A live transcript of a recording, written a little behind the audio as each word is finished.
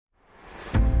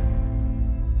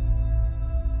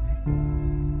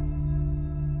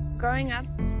Growing up,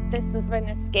 this was an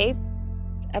escape,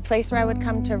 a place where I would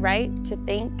come to write, to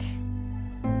think.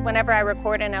 Whenever I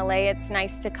record in LA, it's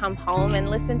nice to come home and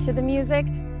listen to the music.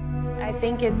 I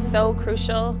think it's so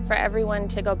crucial for everyone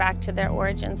to go back to their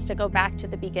origins, to go back to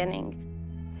the beginning.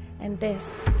 And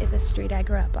this is a street I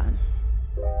grew up on.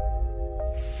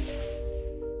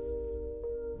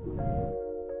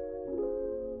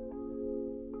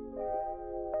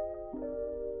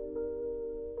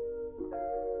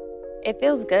 It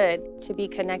feels good to be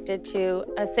connected to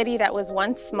a city that was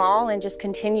once small and just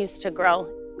continues to grow.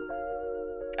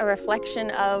 A reflection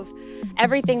of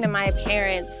everything that my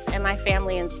parents and my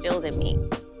family instilled in me.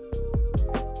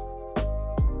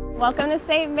 Welcome to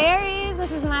St. Mary's.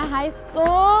 This is my high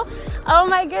school. Oh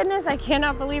my goodness, I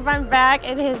cannot believe I'm back.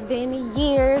 It has been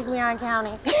years, we aren't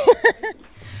counting.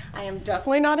 I am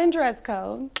definitely not in dress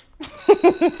code.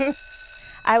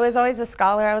 I was always a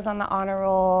scholar. I was on the honor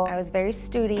roll. I was very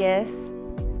studious,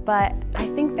 but I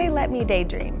think they let me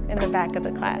daydream in the back of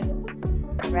the class,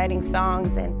 writing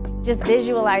songs and just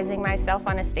visualizing myself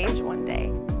on a stage one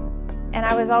day. And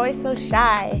I was always so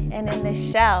shy and in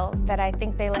this shell that I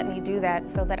think they let me do that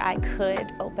so that I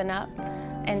could open up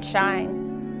and shine.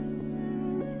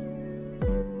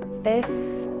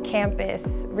 This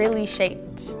campus really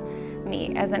shaped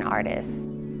me as an artist.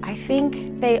 I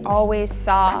think they always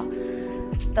saw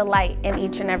the light in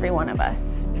each and every one of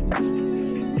us.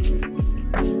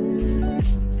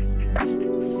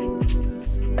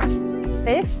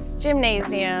 This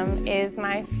gymnasium is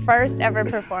my first ever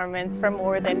performance for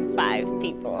more than 5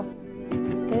 people.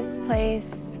 This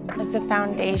place was the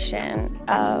foundation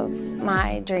of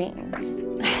my dreams.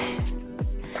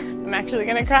 I'm actually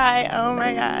gonna cry, oh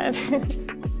my God.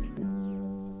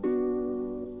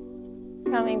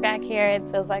 Coming back here, it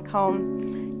feels like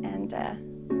home and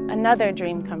another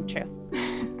dream come true.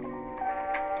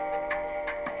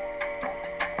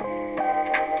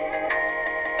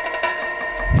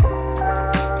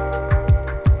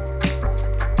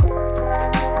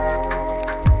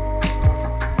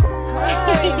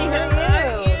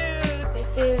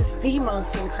 This is the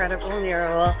most incredible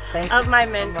mural of my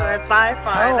mentor by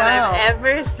far that I've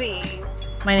ever seen.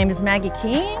 My name is Maggie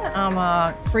Keene. I'm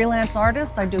a freelance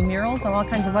artist. I do murals and all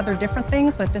kinds of other different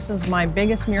things, but this is my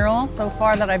biggest mural so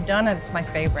far that I've done, and it's my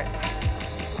favorite.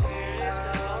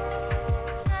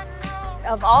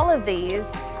 Of all of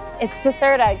these, it's the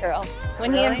Third Eye Girl.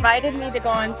 When he invited me to go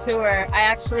on tour, I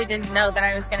actually didn't know that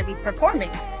I was going to be performing.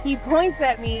 He points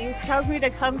at me, tells me to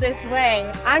come this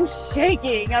way. I'm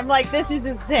shaking. I'm like, this is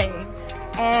insane.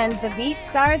 And the beat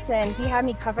starts, and he had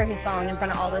me cover his song in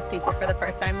front of all those people for the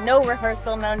first time. No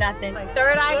rehearsal, no nothing.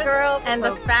 Third Eye Girl, and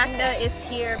the fact that it's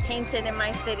here, painted in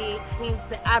my city, means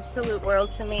the absolute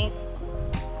world to me.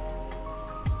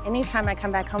 Anytime I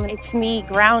come back home, it's me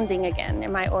grounding again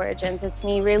in my origins. It's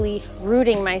me really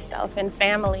rooting myself in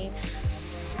family.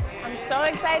 I'm so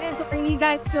excited to bring you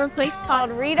guys to a place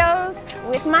called Rito's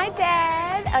with my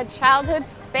dad, a childhood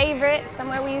favorite,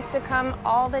 somewhere we used to come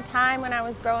all the time when I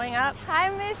was growing up. Hi,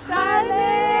 Miss Charlotte.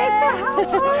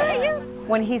 How are you?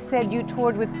 When he said you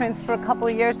toured with Prince for a couple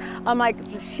of years, I'm like,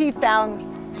 she found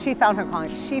her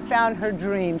calling. She found her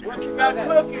dream. What you got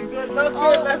cooking? Good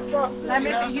looking. Let's go see. Let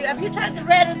me see. Have you tried the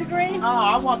red or the green? Oh,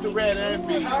 I want the red and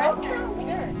green. Red sounds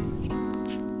good.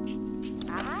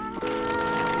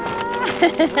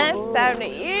 It's time to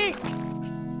eat.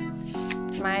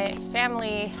 My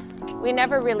family, we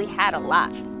never really had a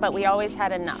lot, but we always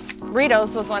had enough.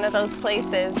 Rito's was one of those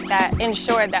places that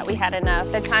ensured that we had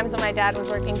enough. The times when my dad was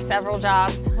working several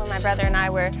jobs, when my brother and I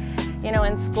were,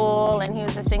 in school, and he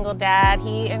was a single dad,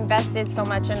 he invested so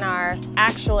much in our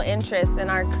actual interests and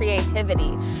our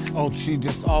creativity. Oh, she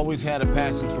just always had a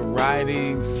passion for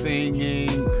writing,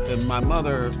 singing, and my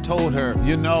mother told her,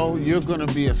 you're gonna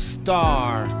be a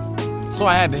star. So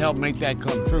I had to help make that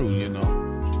come true,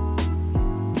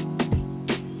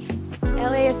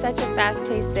 LA is such a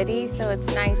fast-paced city, so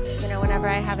it's nice, whenever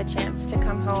I have a chance to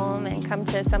come home and come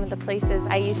to some of the places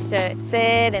I used to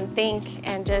sit and think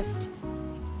and just,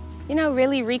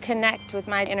 really reconnect with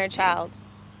my inner child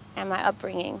and my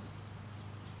upbringing.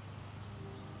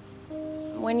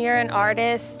 When you're an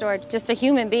artist or just a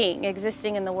human being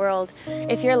existing in the world,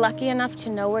 if you're lucky enough to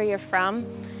know where you're from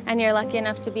and you're lucky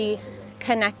enough to be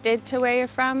connected to where you're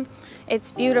from,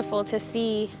 it's beautiful to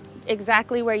see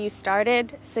exactly where you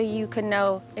started so you can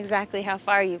know exactly how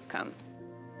far you've come.